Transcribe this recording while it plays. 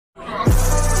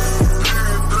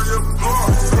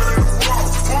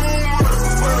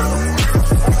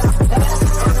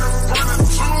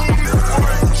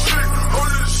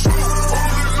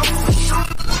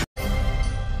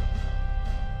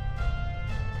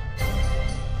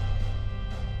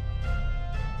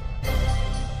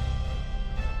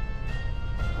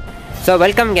So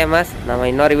welcome gamers, நம்ம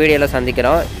இன்னொரு வீடியோல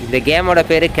சந்திக்கிறோம். இந்த கேமோட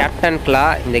பேரு கேப்டன் கிளா.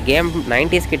 இந்த கேம்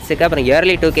 90s கிட்ஸ்க்கு அப்புறம்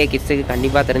early 2K கிட்ஸ்க்கு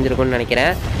கண்டிப்பா தெரிஞ்சிருக்கும்னு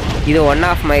நினைக்கிறேன். இது one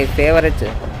of my favorite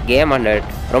game and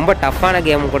ரொம்ப டஃப்பான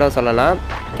கேம் கூட சொல்லலாம்.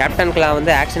 கேப்டன் கிளா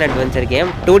வந்து action adventure game,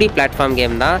 2D platform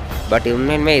game தான். பட்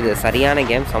உண்மையிலே இது சரியான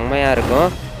கேம், செம்மையா இருக்கும்.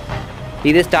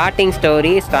 இது ஸ்டார்டிங்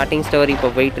ஸ்டோரி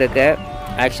இப்போ போயிட்டு இருக்கு.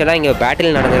 ஆக்சுவலா இங்க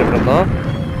பேட்டில் நடந்துட்டு இருக்கும்.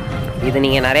 இது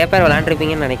நீங்கள் நிறைய பேர்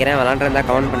விளாண்டுருப்பீங்கன்னு நினைக்கிறேன். விளாண்டுருந்தா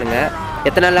கமெண்ட் பண்ணுங்கள்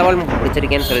எத்தனை லெவல்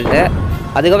பிடிச்சிருக்கேன்னு சொல்லிட்டு.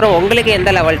 அதுக்கப்புறம் உங்களுக்கு எந்த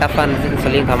லெவல் டஃப்பாக இருந்துச்சுன்னு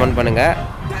சொல்லி கமெண்ட் பண்ணுங்கள்.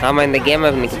 நாம் இந்த கேமை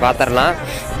இன்றைக்கி பார்த்துடலாம்.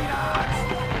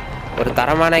 ஒரு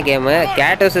தரமான கேமு.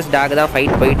 கேட் vs டாக் தான்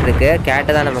ஃபைட் போயிட்டுருக்கு.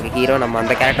 கேட்டு தான் நமக்கு ஹீரோ. நம்ம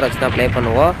அந்த கேரக்டரை வச்சு தான் ப்ளே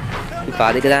பண்ணுவோம். இப்போ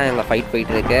அதுக்கு தான் எங்கள் ஃபைட்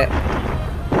போயிட்டுருக்கு.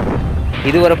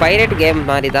 இது ஒரு பைரேட் கேம்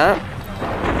மாதிரி தான்,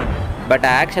 பட்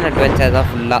ஆக்ஷன் அட்வென்ச்சர் தான்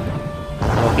ஃபுல்லாக.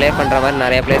 நம்ம ப்ளே பண்ணுற மாதிரி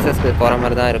நிறைய பிளேசஸ்க்கு போகிற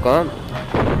மாதிரி தான் இருக்கும்.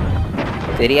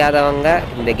 தெரியாதவங்க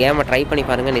இந்த கேமை ட்ரை பண்ணி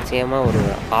பாருங்கள். நிச்சயமாக ஒரு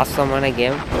ஆசமான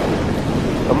கேம்,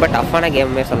 ரொம்ப டஃப்பான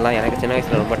கேம்மே சொல்லலாம். எனக்கு சின்ன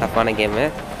வயசில் ரொம்ப டஃப்பான கேமு.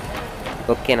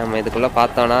 ஓகே, நம்ம இதுக்குள்ளே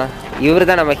பார்த்தோன்னா இவர்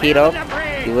தான் நம்ம ஹீரோ.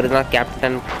 இவர் தான்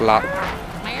கேப்டன் கிளா.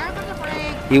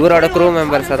 இவரோட க்ரூ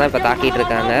மெம்பர்ஸை தான் இப்போ தாக்கிட்டு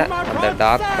இருக்காங்க. அந்த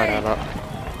டாக் படம் தான்.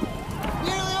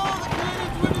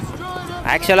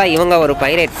 ஆக்சுவலாக இவங்க ஒரு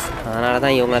பைரேட்ஸ், அதனால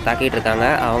தான் இவங்களை தாக்கிட்டு இருக்காங்க.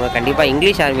 அவங்க கண்டிப்பாக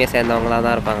இங்கிலீஷ் ஆர்மியை சேர்ந்தவங்களாக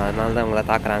தான் இருப்பாங்க, அதனால தான் இவங்களை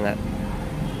தாக்குறாங்க.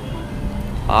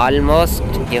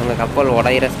 ஆல்மோஸ்ட் இவங்க கப்பல்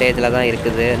உடையிற ஸ்டேஜில் தான்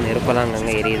இருக்குது. நெருப்பெல்லாம்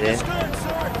அங்கங்கே எரியுது.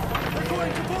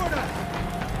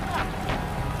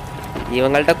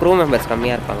 இவங்கள்ட்ட க்ரூ மெம்பர்ஸ்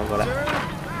கம்மியாக இருப்பாங்க போல்,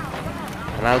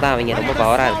 அதனால தான் அவங்க ரொம்ப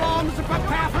பவராக இருக்காங்க.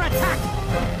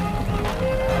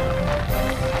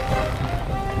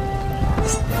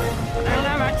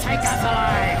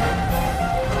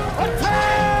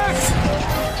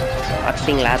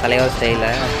 பார்த்தீங்களா தலைவர் ஸ்டைலில்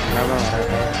என்னமா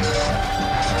வராது.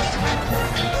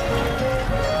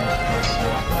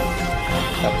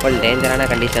 கப்பல் டேஞ்சரான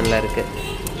கண்டிஷனில் இருக்குது.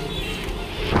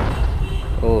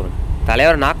 ஓ,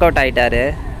 தலைவர் நாக் அவுட் ஆகிட்டாரு.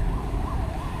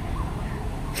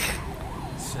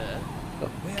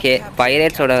 ஓகே,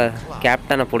 பைரேட்ஸோட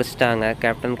கேப்டனை பிடிச்சிட்டாங்க.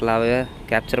 கேப்டன் கிளாவை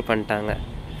கேப்சர் பண்ணிட்டாங்க.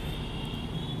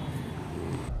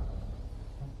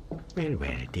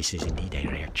 Well, this is indeed a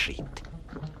rare treat.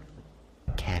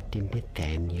 Captain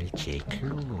Nathaniel J.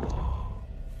 Claw.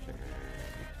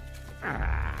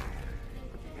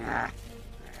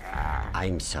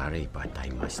 I'm sorry, but I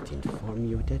must inform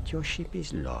you that your ship is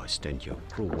lost and your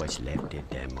crew was left in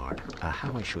them, or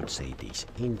how I should say this,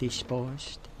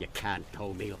 indisposed. You can't tow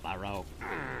me up a rope.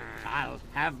 I'll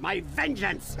have my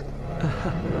vengeance.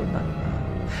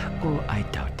 Oh, I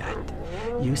doubt that.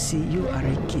 You see, you are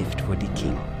a gift for the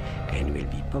king and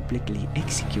will be publicly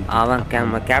executed. அவன்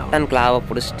captain கிளாவை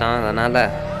பிடிச்சிட்டான், அதனால்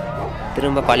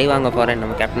திரும்ப பழி வாங்க போகிறேன்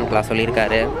நம்ம captain கிளா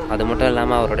சொல்லியிருக்காரு. அது மட்டும்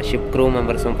இல்லாமல் அவரோட ஷிப் க்ரூ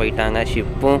மெம்பர்ஸும் போயிட்டாங்க.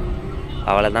 ஷிப்பும்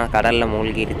அவ்வளோதான், கடலில்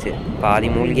மூழ்கிடுச்சு, பாதி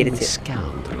மூழ்கிடுச்சு.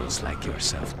 Scoundrels like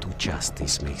yourself do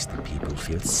justice makes the people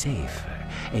feel safer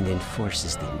and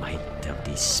enforces the might of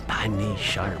the Spanish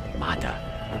Armada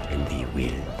and the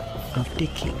will of the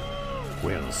king.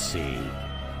 We'll see.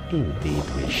 Indeed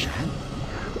we shall.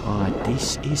 Oh, this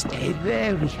is a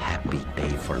very happy day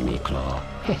for me, Claw.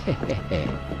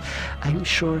 I'm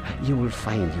sure you will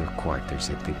find your quarters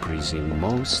at the prison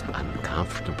most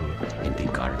uncomfortable and the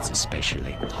guards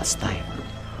especially hostile.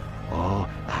 Oh,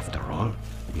 after all,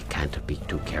 we can't be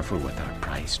too careful with our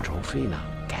prize trophy now,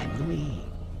 can we?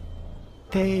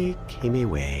 Take him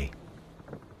away.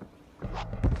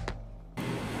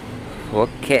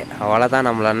 Okay, அவ்வளோதான்.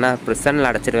 நம்மள என்ன ப்ரிசனில்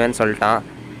அடைச்சிடுவேன்னு சொல்லிட்டான்,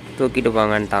 தூக்கிட்டு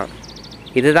போங்கன்ட்டான்.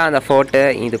 இதுதான் அந்த fort.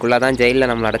 இதுக்குள்ளே தான் ஜெயிலில்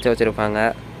நம்மளை அடைச்சி வச்சுருப்பாங்க.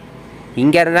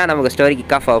 இங்கேருந்தான் நமக்கு ஸ்டோரி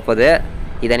கிக் ஆஃப் ஆக போகுது.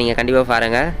 இதை நீங்கள் கண்டிப்பாக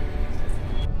பாருங்கள்.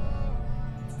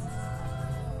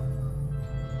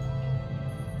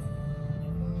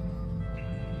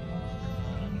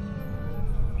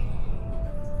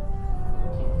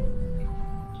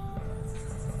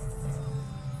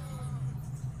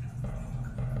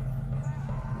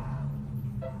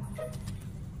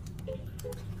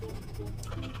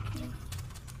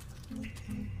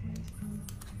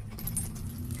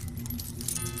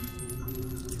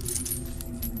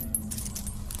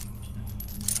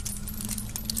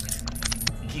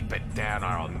 Keep it down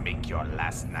or I'll make your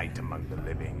last night among the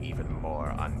living even more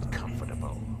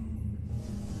uncomfortable.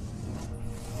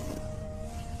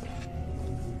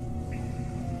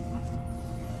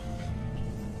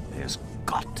 There's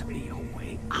got to be a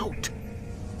way out.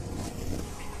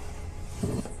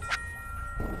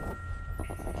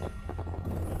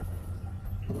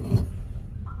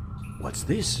 What's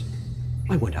this?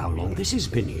 I wonder how long this has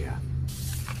been here.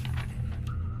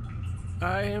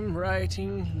 I am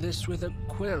writing this with a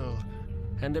quill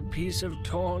and a piece of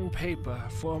torn paper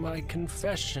for my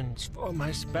confessions for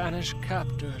my Spanish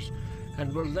captors,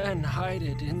 and will then hide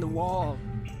it in the wall.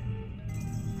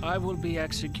 I will be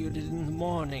executed in the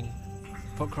morning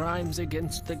for crimes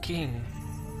against the king.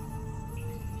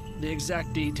 The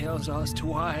exact details as to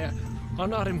why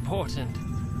are not important.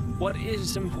 What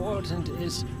is important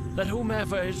is that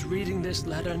whomever is reading this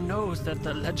letter knows that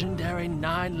the legendary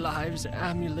 9 Lives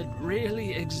amulet really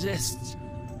exists.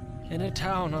 In a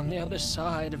town on the other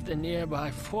side of the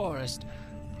nearby forest,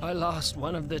 I lost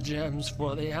one of the gems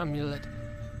for the amulet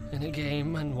in a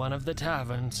game in one of the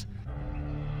taverns.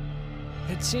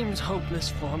 It seems hopeless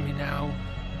for me now,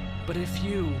 but if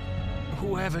you,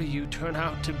 whoever you turn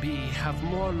out to be,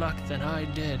 have more luck than I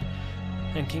did,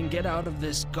 and can get out of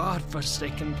this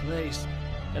god-forsaken place,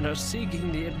 and are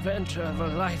seeking the adventure of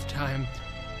a lifetime,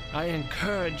 I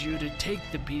encourage you to take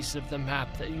the piece of the map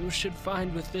that you should find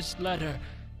with this letter,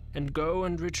 and go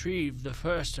and retrieve the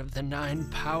first of the 9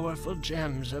 powerful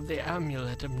gems of the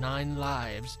Amulet of 9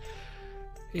 Lives.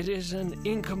 It is an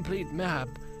incomplete map,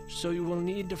 so you will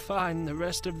need to find the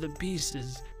rest of the pieces,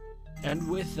 and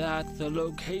with that, the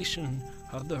location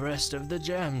of the rest of the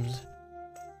gems.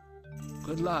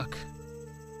 Good luck,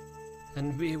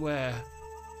 and beware.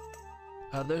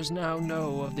 Others now know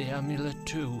of the amulet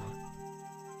too.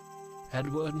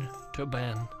 Edward to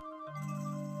Ben.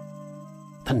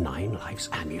 The 9 Lives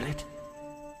amulet?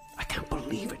 I can't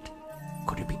believe it.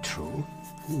 Could it be true?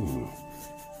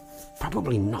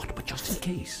 Probably not, but just in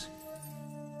case.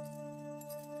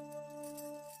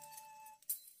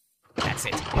 That's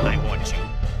it. I warned you.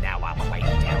 Now I'll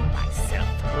quiet down myself.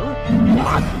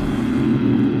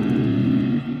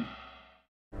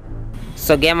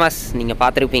 So gamers நீங்கள்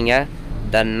பார்த்துருப்பீங்க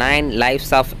த 9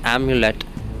 lives of AMOLED.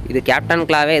 இது captain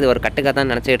கிளாவே இது ஒரு கட்டுக்கதை தான்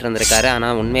நினச்சிட்டு இருந்திருக்காரு.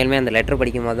 ஆனால் உண்மையிலுமே அந்த லெட்டர்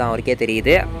படிக்கும் போது தான் அவருக்கே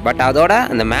தெரியுது. பட் அதோட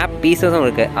அந்த மேப் பீஸஸும்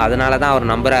இருக்குது, அதனால தான் அவர்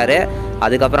நம்புகிறாரு.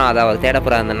 அதுக்கப்புறம் அதை அவர் தேட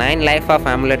போகிறார். அந்த 9 லைஃப் ஆஃப்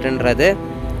ஆமுலெட்டுன்றது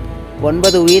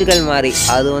 9 உயிர்கள் மாதிரி,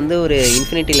 அது வந்து ஒரு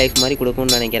இன்ஃபினிட்டி லைஃப் மாதிரி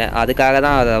கொடுக்கும்னு நினைக்கிறேன். அதுக்காக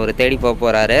தான் அதை அவர் தேடி போக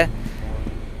போகிறாரு.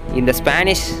 இந்த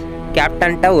ஸ்பானிஷ்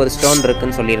கேப்டன்ட்ட ஒரு ஸ்டோன்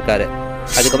இருக்குதுன்னு சொல்லியிருக்காரு.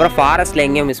 அதுக்கப்புறம் ஃபாரஸ்ட்டில்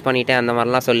எங்கேயும் மிஸ் பண்ணிட்டேன் அந்த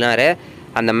மாதிரிலாம் சொன்னார்.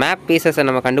 அந்த மேப் பீசஸை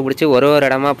நம்ம கண்டுபிடிச்சி ஒரு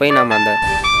இடமா போய் நம்ம அந்த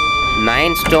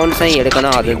 9 ஸ்டோன்ஸையும்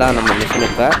எடுக்கணும். அதுதான் நம்ம மிஷன்.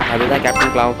 இப்போ அதுதான்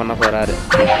கேப்டன் கிளாவும் பண்ண போகிறாரு.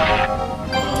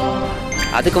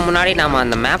 அதுக்கு முன்னாடி நம்ம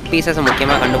அந்த மேப் பீசஸை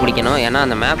முக்கியமாக கண்டுபிடிக்கணும். ஏன்னா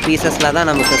அந்த மேப் பீசஸில் தான்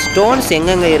நமக்கு ஸ்டோன்ஸ்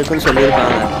எங்கெங்கே இருக்குதுன்னு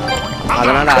சொல்லியிருக்காங்க.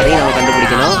 அதனால் அதையும் நம்ம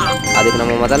கண்டுபிடிக்கணும். அதுக்கு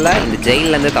நம்ம முதல்ல இந்த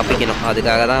ஜெயிலேருந்து தப்பிக்கணும்.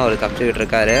 அதுக்காக தான் அவர் தப்பிச்சுக்கிட்டு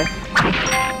இருக்காரு.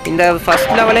 இந்த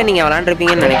ஃபஸ்ட் லெவலே நீங்கள்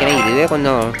விளாண்டுருப்பீங்கன்னு நினைக்கிறேன். இதுவே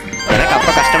கொஞ்சம் எனக்கு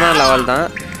அப்போ கஷ்டமான லெவல் தான்.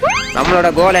 நம்மளோட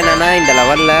கோல் என்னென்னா இந்த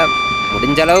லெவலில்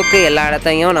முடிஞ்ச அளவுக்கு எல்லா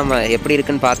இடத்தையும் நம்ம எப்படி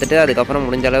இருக்குன்னு பார்த்துட்டு அதுக்கப்புறம்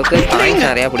முடிஞ்ச அளவுக்கு காயின்ஸ்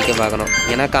நிறையா பிடிக்க பார்க்கணும்.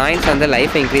 ஏன்னா காயின்ஸ் வந்து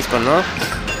லைஃப்பை இன்க்ரீஸ் பண்ணணும்.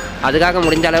 அதுக்காக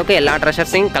முடிஞ்ச அளவுக்கு எல்லா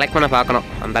ட்ரெஷர்ஸையும் கலெக்ட் பண்ண பார்க்கணும்.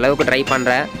 அந்த அளவுக்கு ட்ரை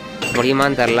பண்ணுறேன்.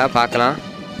 முடியுமான்னு தெரில, பார்க்கலாம்.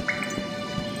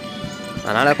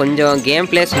 அதனால் கொஞ்சம் கேம்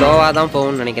பிளே ஸ்லோவாக தான்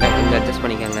போகும்னு நினைக்கிறேன். கொஞ்சம் அட்ஜஸ்ட்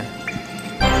பண்ணிக்கோங்க.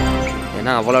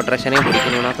 ஏன்னா அவ்வளோ ட்ரெஷரையும்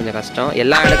பிடிக்கணும்னா கொஞ்சம் கஷ்டம்.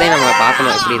 எல்லா இடத்தையும் நம்ம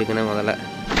பார்க்கணும் எப்படி இருக்குன்னு. முதல்ல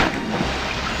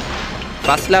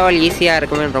ஃபஸ்ட் லெவல் ஈஸியாக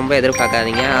இருக்குமே ரொம்ப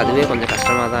எதிர்பார்க்காதீங்க. அதுவே கொஞ்சம்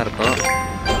கஷ்டமாக தான் இருக்கும்.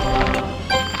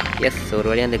 எஸ், ஒரு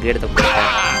வழியாக அந்த கிரேடத்தை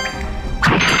போட்டேன்.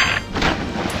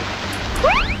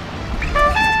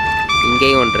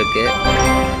 இங்கேயும் ஒன்று இருக்கு.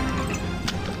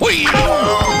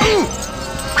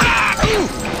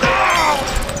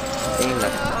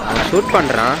 அவன் ஷூட்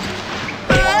பண்ணுறான்.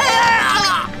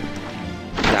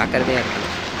 ஜாக்கிரதையாக இருக்கு.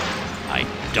 I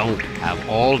don't have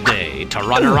all day to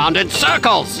run around in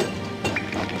circles.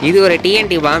 இது ஒரு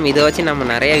டிஎன்டி பாம். இதை வச்சு நம்ம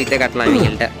நிறைய வித்தை காட்டலாம்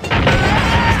இவங்கள்ட்ட.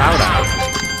 சாப்பிடா.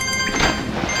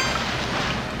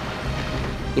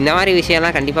 இந்த மாதிரி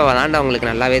விஷயம்லாம் கண்டிப்பாக விளாண்டவங்களுக்கு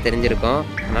நல்லாவே தெரிஞ்சிருக்கும்.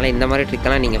 அதனால் இந்த மாதிரி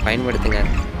ட்ரிக்கெல்லாம் நீங்கள் பயன்படுத்துங்க.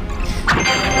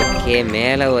 ஓகே,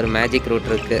 மேலே ஒரு மேஜிக்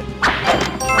ரூட் இருக்குது.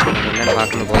 என்னென்னு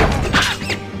பார்க்கணும் போய்.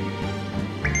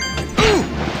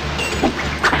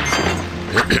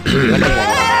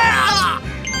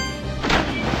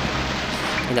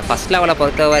 இந்த ஃபஸ்ட் லெவலை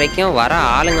பொறுத்த வரைக்கும் வர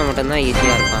ஆளுங்க மட்டும்தான்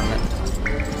ஈஸியாக இருப்பாங்க.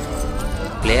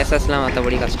 பிளேசஸ்லாம்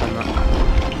மற்றபடி கஷ்டம்தான்.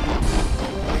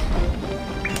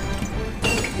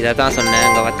 இதை தான் சொன்னேன்.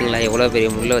 இங்கே பார்த்தீங்களா எவ்வளோ பெரிய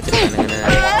முள்ளை வச்சுருக்கானுங்கன்னு.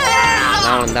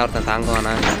 அதான் வந்து ஒருத்தன்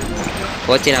தாங்குவானா.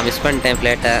 போச்சு, நான் மிஸ் பண்ணிட்டேன்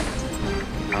பிளேட்டை.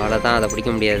 அவ்வளோதான், அதை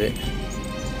பிடிக்க முடியாது.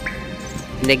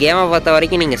 இந்த கேமை பொறுத்த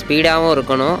வரைக்கும் நீங்கள் ஸ்பீடாகவும்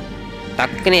இருக்கணும்.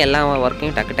 டக்குன்னு எல்லா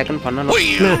ஒர்க்கையும் டக்கு டக்குன்னு பண்ணணும்.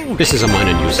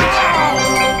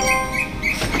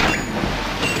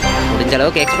 முடிஞ்ச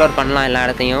அளவுக்கு எக்ஸ்ப்ளோர் பண்ணலாம் எல்லா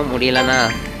இடத்தையும். முடியலன்னா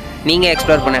நீங்கள்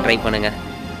எக்ஸ்ப்ளோர் பண்ண ட்ரை பண்ணுங்கள்.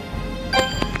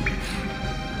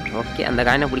 ஓகே, அந்த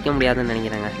காயினை பிடிக்க முடியாதுன்னு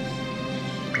நினைக்கிறேங்க.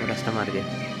 கஷ்டமாக இருக்குது.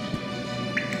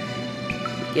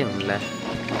 பிடிக்க முடியல.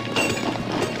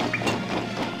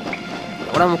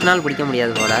 எவ்வளோ 3 நாள் பிடிக்க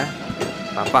முடியாது போல.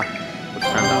 பாப்பா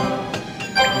பிடிச்சாண்டா.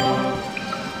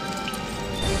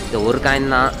 இது ஒரு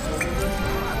காயின் தான்,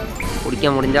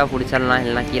 பிடிக்க முடிஞ்சா பிடிச்சிடலாம்,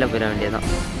 இல்லைனா கீழே போயிட வேண்டியதுதான்.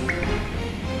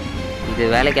 இது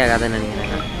வேலைக்கு ஆகாதுன்னு நினைக்கிறேன்.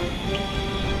 நான்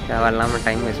தேவையில்லாமல்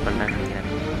டைம் வேஸ்ட் பண்ணுறேன்னு நினைக்கிறேன்.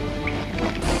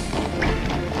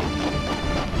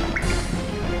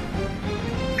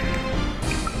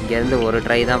 இங்கேருந்து ஒரு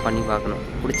ட்ரை தான் பண்ணி பார்க்கணும்.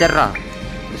 பிடிச்சிட்றா,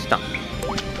 பிடிச்சிட்டான்.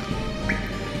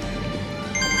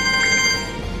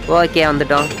 ஓகே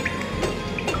வந்துட்டோம்.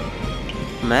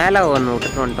 மேலே ஒன்று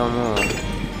விட்டுட்டு வந்துட்டோமோ,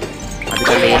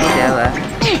 அதுக்கு அந்த எலி தேவை.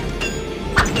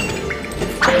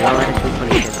 ஷூட்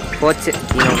பண்ணிட்டு போச்சு,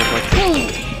 கீழே ஒன்று போச்சு.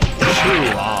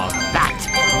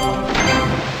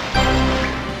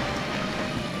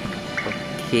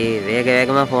 ஓகே வேக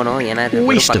வேகமாக போகணும், ஏன்னா இது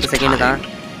 10 செகண்ட் தான்.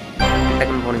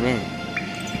 டக்குன்னு போகணுமே.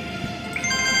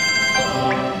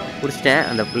 பிடிச்சிட்டேன்.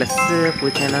 அந்த ப்ளஸ்ஸு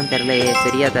பிடிச்சேன்னு தெரில,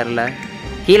 சரியா தெரில.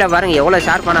 கீழே பாருங்க எவ்வளோ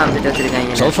ஷார்ப்பான ஆரம்பிச்சுட்டு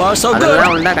வச்சுருக்காங்க.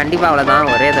 அதெல்லாம் வந்தால் கண்டிப்பாக அவ்வளோதான்,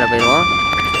 ஒரே இதில் போயிடுவோம்.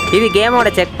 இது கேமோட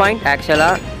செக் பாயிண்ட்.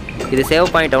 ஆக்சுவலாக இது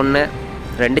சேவ் பாயிண்ட் 1,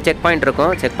 2 செக் பாயிண்ட்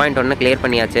இருக்கும். செக் பாயிண்ட் 1 கிளியர்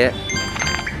பண்ணியாச்சு.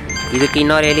 இதுக்கு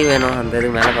இன்னொரு எலி வேணும், அந்த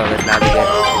இது மேலே பார்க்கல. அதுக்கு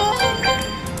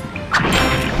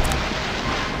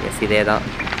எஸ் இதே தான்.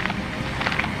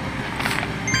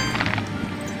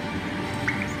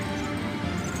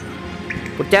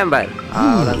 பிடிச்சேன் பார்.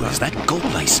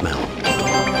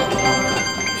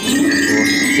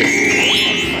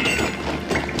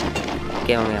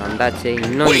 ஓகே அவங்க வந்தாச்சு.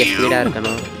 இன்னும் இங்கே ஸ்பீடாக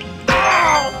இருக்கணும்.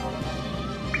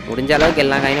 முடிஞ்ச அளவுக்கு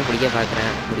எல்லா காயினும் பிடிக்க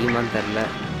பார்க்குறேன், முடியுமான்னு தெரில.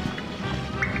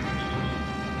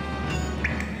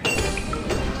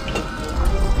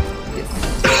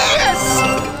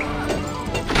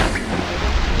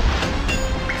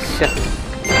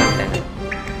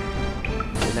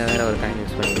 இதில் வேற ஒரு காயின்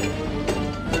யூஸ் பண்ணிக்கிறேன்.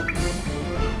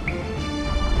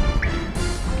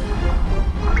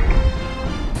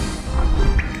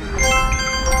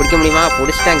 பிடிக்க முடியுமா?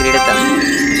 பிடிச்சிட்டேன் கிரீடத்தை.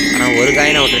 ஆனால் ஒரு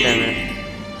காயினை விட்டுட்டாங்க.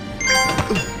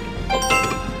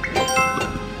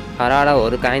 பரவாயில்ல,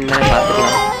 ஒரு காயின் தானே,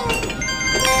 பார்த்துக்கலாம்.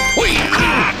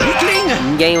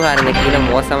 இங்கேயும் பாருங்க கீழே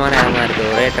மோசமான இடமா இருக்கு,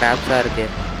 ஒரே ட்ராப்ஸா இருக்கு.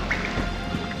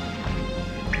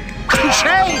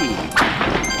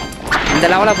 இந்த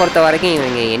லெவலை பொறுத்த வரைக்கும்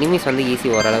இவங்க எனிமீஸ் வந்து ஈஸி,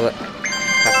 ஓரளவு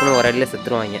டக்குன்னு ஒரு அடியில்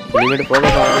செத்துருவாங்க. இனிமேட்டு போக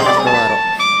போக கஷ்டமாக வரும்.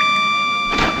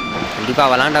 கண்டிப்பாக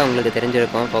விளாண்டா உங்களுக்கு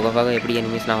தெரிஞ்சிருக்கும் போக போக எப்படி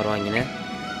எனிமீஸ்லாம் வருவாங்கன்னு.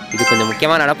 இது கொஞ்சம்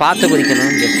முக்கியமான இடம், பார்த்து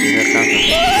குதிக்கணும்.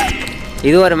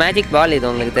 இது ஒரு மேஜிக் பால், இது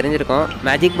உங்களுக்கு தெரிஞ்சிருக்கும்.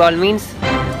 மேஜிக் பால் மீன்ஸ்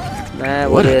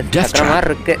ஒரு சக்கர மாதிரி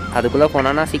இருக்கு, அதுக்குள்ளே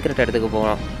போனோன்னா சீக்ரெட் இடத்துக்கு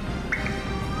போகணும்.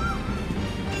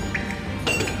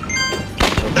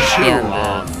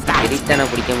 அந்த எரித்தனை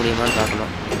பிடிக்க முடியுமான்னு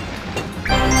பார்க்கணும்.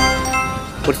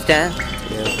 பிடிச்சிட்டேன்,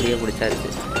 எப்படியே பிடிச்சாச்சு.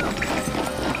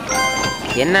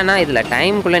 என்னன்னா இதில்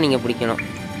டைமுக்குள்ளே நீங்கள் பிடிக்கணும்,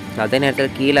 அதே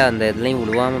நேரத்தில் கீழே அந்த இதுலேயும்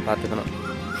விழுவாமல் பார்த்துக்கணும்.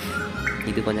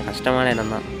 இது கொஞ்சம் கஷ்டமான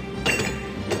இடம் தான்.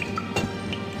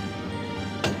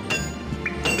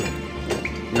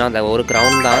 இன்னும் அந்த ஒரு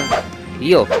கிரவுண்ட் தான்.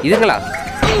 ஐயோ இதுங்களா,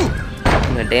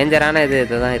 இந்த டேஞ்சரான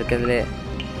இதுதான் இருக்கிறதுலே.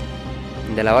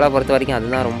 இந்த லெவலை பொறுத்த வரைக்கும்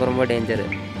அதுதான் ரொம்ப ரொம்ப டேஞ்சரு.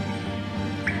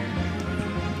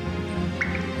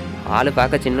 ஆள்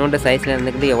பார்க்க சின்னோண்டு சைஸில்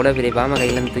இருந்துக்கிட்டு எவ்வளோ பெரிய பாம்பை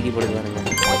கையிலேருந்து தூக்கி போடுது பாருங்க.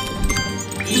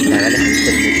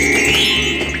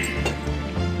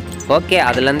 ஓகே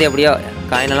அதுலேருந்து எப்படியோ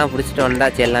காயினெல்லாம் பிடிச்சிட்டு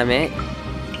வந்தாச்சு எல்லாமே.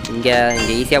 இங்கே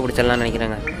ஈஸியாக பிடிச்சிடலாம்னு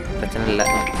நினைக்கிறேங்க, பிரச்சனை இல்லை.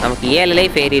 நமக்கு 7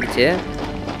 லைஃப் ஏறிடுச்சு,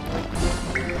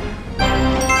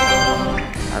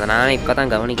 அதை நான் இப்போ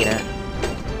தான் கவனிக்கிறேன்.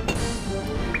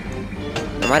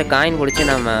 இந்த மாதிரி காயின் பிடிச்சி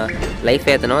நம்ம லைஃப்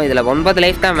ஏற்றணும். இதில் 9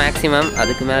 லைஃப் தான் மேக்ஸிமம்,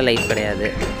 அதுக்கு மேலே லைஃப் கிடையாது.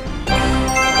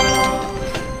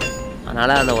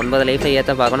 அதனால் அந்த 9 லைஃப்பை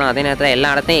ஏற்ற பார்க்கணும். அதே நேரத்தில்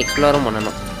எல்லா இடத்தையும் எக்ஸ்ப்ளோரும்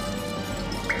பண்ணணும்.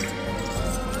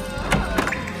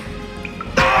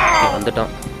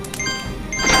 வந்துட்டோம்.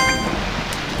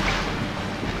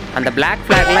 அந்த பிளாக்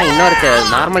ஃப்ளாக்லாம் இன்னொரு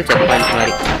நார்மல் செக் பாயிண்ட்ஸ்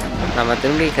மாதிரி. நம்ம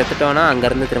திரும்பி செத்துட்டோன்னா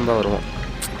அங்கேருந்து திரும்ப வருவோம்.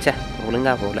 சே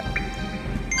ஒழுங்காக போகல,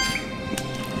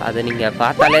 அது நீங்கள்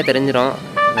பார்த்தாலே தெரிஞ்சிடும்.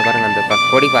 பாருங்கள் அந்த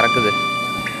கொடி பறக்குது,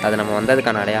 அது நம்ம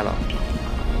வந்ததுக்கான அடையாளம்.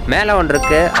 மேலே ஒன்று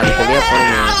இருக்குது, அது கொடியாக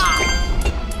போகணும்.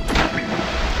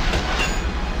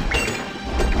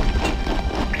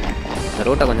 இந்த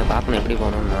ரூட்டை கொஞ்சம் பார்க்கணும் எப்படி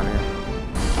போகணும்னு. நான்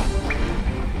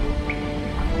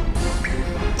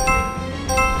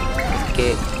ஓகே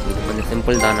இது கொஞ்சம்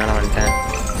சிம்பிள் தான், அதனால் வந்துட்டேன்.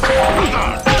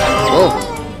 ஓ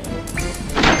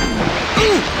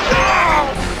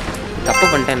தப்பு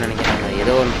பண்ணிட்டேன்னு நினைக்கிறேன்,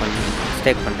 ஏதோ ஒன்று பண்ணி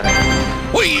மிஸ்டேக் பண்ணுறேன்.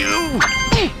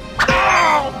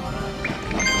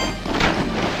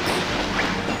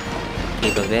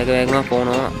 இப்போ வேக வேகமாக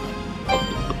போகணும்.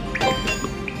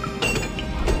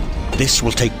 This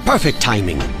will take perfect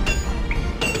timing.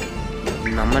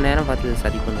 நம்ம நேரம் பார்த்து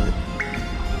சரி பண்ணுது.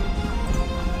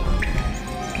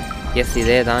 எஸ்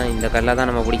இதே தான், இந்த கல்லை தான்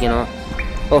நம்ம பிடிக்கணும்.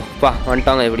 ஓப்பா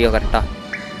வந்துட்டோங்க எப்படியோ கரெக்டாக.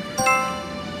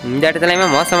 இந்த இடத்துலையுமே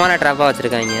மோசமான ட்ராப்பாக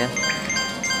வச்சுருக்காங்க.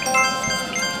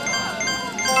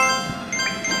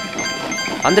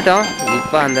 வந்துட்டோம்.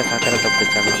 இப்போ அந்த சக்கரத்தை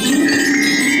பிடிச்சிடலாம்.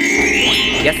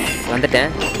 எஸ்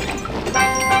வந்துட்டேன்.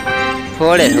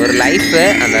 போடு ஒரு லைஃபு,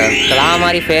 அந்த கிளா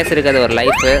மாதிரி ஃபேஸ் இருக்குது ஒரு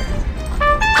லைஃபு,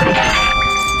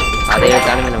 அதை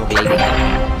எடுத்தாலுமே நமக்கு லைஃப் தான்.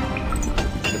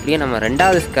 இப்படியே நம்ம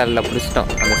 2வது ஸ்கல்லில் பிடிச்சிட்டோம்.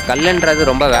 அந்த ஸ்கல்லுன்றது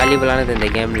ரொம்ப வேல்யூபிளானது இந்த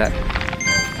கேமில்.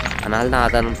 அதனால தான்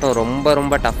அதை மட்டும் ரொம்ப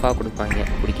ரொம்ப டஃப்பாக கொடுப்பாங்க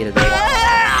பிடிக்கிறது.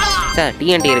 சார்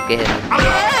டிஎன்டி இருக்கு,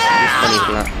 யூஸ்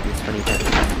பண்ணிக்கலாம். யூஸ் பண்ணிட்டேன்.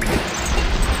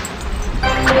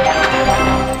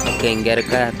 ஓகே இங்கே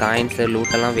இருக்க காயின்ஸு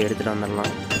லூட்டெல்லாம் போய் எடுத்துகிட்டு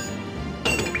வந்துடலாம்.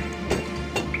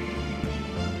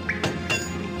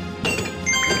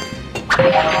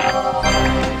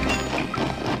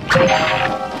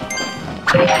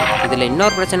 இதில்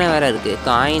இன்னொரு பிரச்சனை வேறு இருக்குது.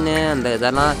 காயினு அந்த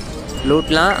இதெல்லாம்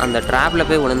லூட்லாம் அந்த ட்ராப்பில்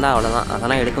போய் விழுந்தா அவ்வளோதான்,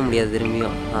 அதெல்லாம் எடுக்க முடியாது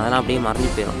திரும்பியும். அதெல்லாம் அப்படியே மறைஞ்சி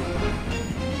போயிடும்.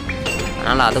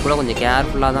 அதனால் அது கூட கொஞ்சம்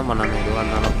கேர்ஃபுல்லாக தான் பண்ணணும் எதுவாக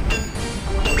இருந்தாலும்.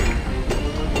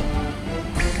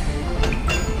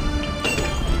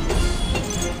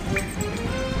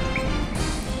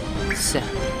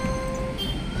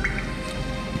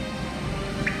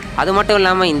 அது மட்டும்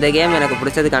இல்லாமல் இந்த கேம் எனக்கு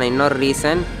பிடிச்சதுக்கான இன்னொரு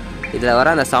ரீசன், இதில் வர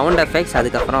அந்த சவுண்ட் எஃபெக்ட்ஸ்,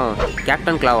 அதுக்கப்புறம்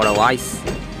கேப்டன் கிளாவோட வாய்ஸ்,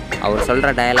 அவர் சொல்கிற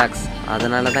டயலாக்ஸ்,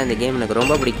 அதனால தான் இந்த கேம் எனக்கு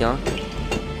ரொம்ப பிடிக்கும்.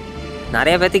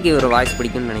 நிறைய பேர்த்துக்கு இவர் வாய்ஸ்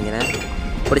பிடிக்கும்னு நினைக்கிறேன்.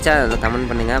 பிடிச்சா அதை கமெண்ட்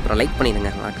பண்ணுங்கள், அப்புறம் லைக்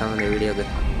பண்ணிடுங்க மறக்காம இந்த வீடியோவுக்கு.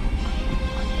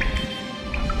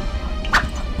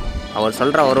 அவர்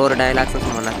சொல்கிற ஒரு டயலாக்ஸும்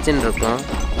சும்மா நச்சுன்னு இருக்கும்.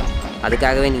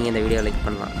 அதுக்காகவே நீங்கள் இந்த வீடியோ லைக்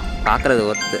பண்ணலாம். பார்க்குறது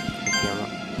ஒர்த்து முக்கியமாக.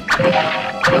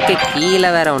 ஓகே கீழே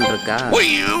வேற ஒன்று இருக்கா?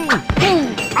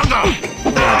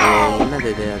 அது என்னது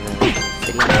இது? அது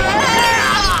சரியா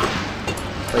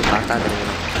போய் பார்த்தா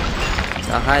தெரியும்.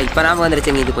 ஆஹா இப்போ நாம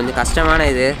வந்துருச்சுங்க. இது கொஞ்சம் கஷ்டமான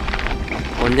இது,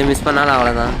 கொஞ்சம் மிஸ் பண்ணாலும்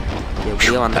அவ்வளோதான்.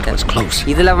 எப்படியோ வந்துட்டேன்.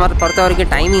 இதில் பொறுத்த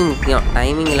வரைக்கும் டைமிங் முக்கியம்.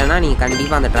 டைமிங் இல்லைன்னா நீங்கள்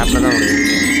கண்டிப்பாக அந்த ட்ராப்பில் தான்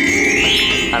விடுவீங்க.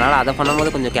 அதனால் அதை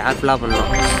பண்ணும்போது கொஞ்சம் கேர்ஃபுல்லாக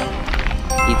பண்ணணும்.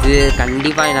 இது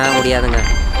கண்டிப்பாக என்னால் முடியாதுங்க.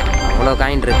 அவ்வளோ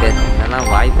காயின் இருக்குது, இதெல்லாம்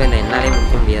வாய்ப்பே இல்லை, என்னாலே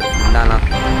முடிக்க முடியாது ஃபுல்லாலாம்.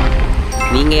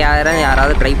 நீங்கள்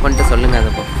யாராவது ட்ரை பண்ணிட்டு சொல்லுங்கள்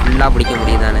அதை ஃபுல்லாக பிடிக்க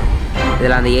முடியுதானே.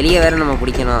 இதில் அந்த எலியை வேறு நம்ம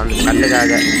பிடிக்கணும் அந்த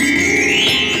ஸ்கல்லுக்காக.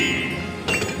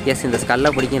 எஸ் இந்த ஸ்கல்லை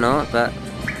பிடிக்கணும். இப்போ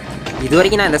இது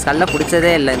வரைக்கும் நான் இந்த ஸ்கல்லை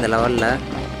பிடிச்சதே இல்லை இந்த லெவலில்.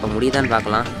 இப்போ முடியுதான்னு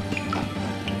பார்க்கலாம்.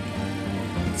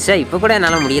 சரி இப்போ கூட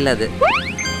என்னால் முடியல. அது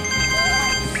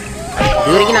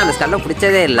இது வரைக்கும் நான் அந்த ஸ்கல்லை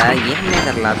பிடிச்சதே இல்லை, ஏன்னே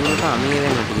தெரில. அது மட்டும் அமையவே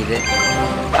மாட்டேங்குது.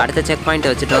 அடுத்த செக் பாயிண்ட்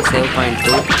வச்சுட்டோம், சேவ் பாயிண்ட்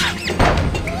 2.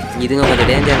 இதுங்க கொஞ்சம்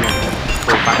டேஞ்சருங்க.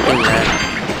 ஸோ பார்த்தீங்களா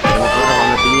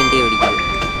ஒன்று டிஎன்டி வெடிக்குது.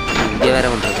 இங்கே வேற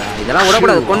ஒன்று இருக்கா? இதெல்லாம்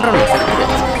விடக்கூடாது, கொண்டுறணும் செத்து.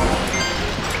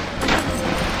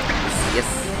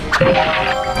 எஸ்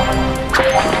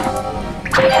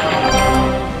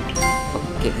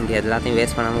ஓகே இங்கே எல்லாத்தையும்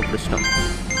வேஸ்ட் பண்ணாமல் பிடிச்சிட்டோம்.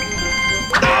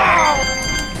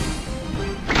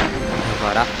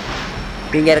 வாடா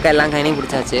இங்கே இருக்க எல்லா காயினையும்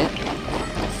பிடிச்சாச்சு.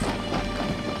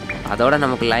 அதோட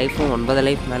நமக்கு லைஃப்பும் 9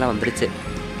 லைஃப் மேலே வந்துருச்சு.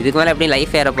 இதுக்கு மேலே எப்படியும்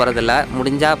லைஃப் ஏற போகிறதில்ல.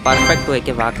 முடிஞ்சால் பர்ஃபெக்ட்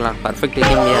வைக்க பார்க்கலாம். பர்ஃபெக்ட்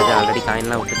வைக்க முடியாது, ஆல்ரெடி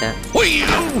காயின்லாம் விட்டுட்டேன்.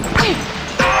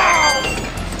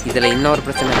 இதில் இன்னொரு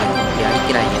பிரச்சனை இப்படி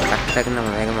அடிக்கிறாங்க டக்கு டக்குன்னு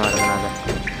நம்ம வேகமாக வரதுனால.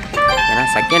 ஏன்னா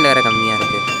செகண்ட் வேறு கம்மியாக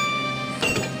இருக்குது.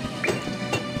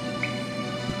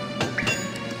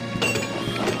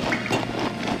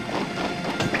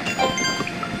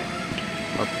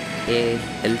 ஓகே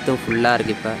ஹெல்த்தும் ஃபுல்லாக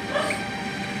இருக்குது இப்போ.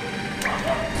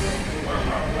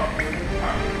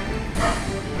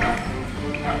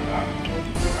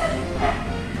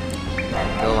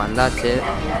 வந்தாச்சு.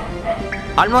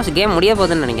 ஆல்மோஸ்ட் கேம் முடிய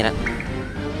போகுதுன்னு நினைக்கிறேன்.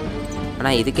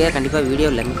 ஆனால் இதுக்கே கண்டிப்பாக வீடியோ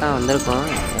லென்த்தாக வந்திருக்கும்.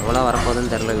 எவ்வளோ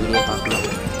வரப்போகுதுன்னு தெரில, வீடியோ பார்க்கணும்.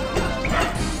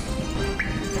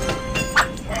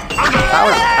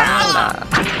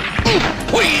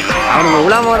 அவனுங்க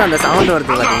உலாம் போது அந்த சவுண்டு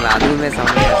வருது பார்த்தீங்களா, அதுவுமே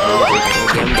செம்மையாக இருக்குது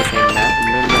கேம் டிசைனில்.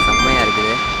 இன்னுமே செம்மையாக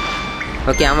இருக்குது.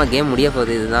 ஓகே ஆமாம் கேம் முடிய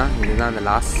போகுது. இதுதான் அந்த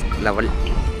லாஸ்ட் லெவல்.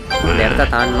 இந்த இடத்த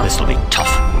தாண்டணும்.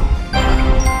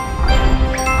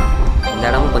 இந்த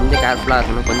இடமும் கொஞ்சம் கேர்ஃபுல்லாக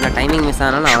இருக்கணும். கொஞ்சம் டைமிங் மிஸ்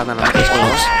ஆனாலும் அவ்வளோதான், நம்ம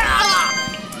பேசுவோம்.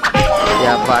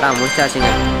 அப்பாடா முடிச்சாச்சுங்க.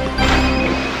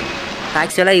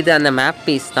 ஆக்சுவலாக இது அந்த மேப்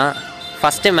பீஸ் தான்,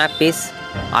 ஃபஸ்ட்டு மேப் பீஸ்.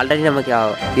 ஆல்ரெடி நமக்கு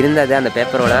இருந்தது அந்த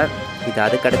பேப்பரோட. இது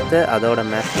அதுக்கடுத்து அதோட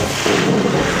மேப் பீஸ்.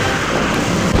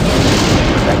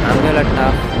 அமுலெட்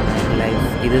ஆஃப் லைஃப்,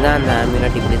 இதுதான் அந்த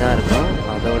அமுலெட். இப்படி தான் இருக்கும்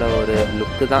அதோட ஒரு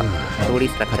லுக்கு தான். 2D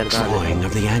ஸ்ட்ரக்சர் தான்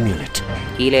அது.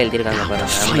 கீழே எழுதியிருக்காங்க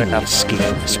பாருங்க, அமுலெட் ஆஃப்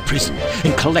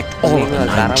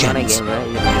தரமான கேமு.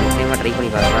 இது நிச்சயமாக ட்ரை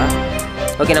பண்ணி பார்க்கலாம்.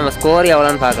 ஓகே நம்ம ஸ்கோர்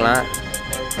எவ்வளோன்னு பார்க்கலாம்.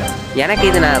 எனக்கு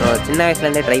இது நான் சின்ன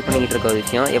வயசுலேருந்தே ட்ரை பண்ணிக்கிட்டு இருக்க ஒரு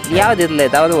விஷயம். எப்படியாவது இதில்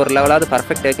ஏதாவது ஒரு லெவலாவது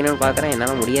பர்ஃபெக்ட் வைக்கணும்னு பார்க்குறேன்.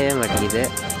 என்னால் முடியவே மாட்டேங்குது.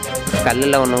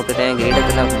 கல்லில் 1 விட்டுட்டேன்,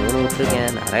 கிரீடத்தில் 3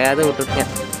 விட்டுருக்கேன், நிறையாவது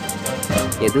விட்டுருக்கேன்.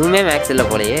 எதுவுமே மேக்ஸ் இல்லை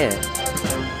போலையே.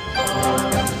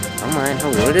 ஆமாம்,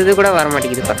 என்ன ஒரு இது கூட வர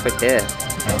மாட்டேங்குது பர்ஃபெக்ட்டு.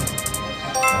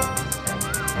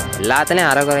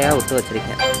 எல்லாத்துலேயும் அரைகுறையாக விட்டு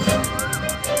வச்சுருக்கேன்.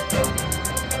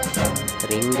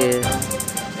 ரிங்கு,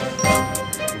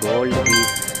 கோல்டு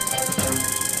பீஸ்,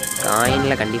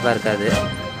 காயினில் கண்டிப்பாக இருக்காது.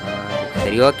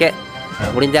 சரி, ஓகே.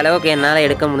 முடிஞ்ச அளவுக்கு என்னால்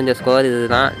எடுக்க முடிஞ்ச ஸ்கோர் இது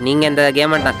தான். நீங்கள் இந்த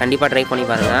கேமை கண்டிப்பாக ட்ரை பண்ணி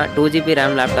பாருங்கள். 2GB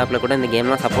RAM லேப்டாப்பில் கூட இந்த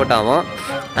கேம்லாம் சப்போர்ட் ஆகும்.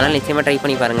 அதனால் நிச்சயமாக ட்ரை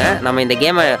பண்ணி பாருங்கள். நம்ம இந்த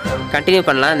கேமை கண்டினியூ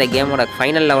பண்ணலாம். இந்த கேமோட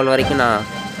ஃபைனல் லெவல் வரைக்கும் நான்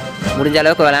முடிஞ்ச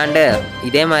அளவுக்கு விளையாண்டு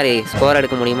இதே மாதிரி ஸ்கோர்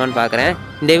எடுக்க முடியுமான்னு பார்க்குறேன்.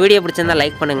 இந்த வீடியோ பிடிச்சிருந்தா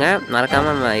லைக் பண்ணுங்கள்.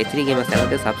 மறக்காமல் நம்ம HD கேமர்ஸ்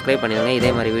சேனலுக்கு சப்ஸ்கிரைப் பண்ணிடுங்க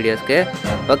இதே மாதிரி வீடியோஸ்க்கு.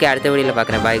 ஓகே, அடுத்த வீடியோவில்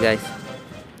பார்க்குறேன். Bye guys.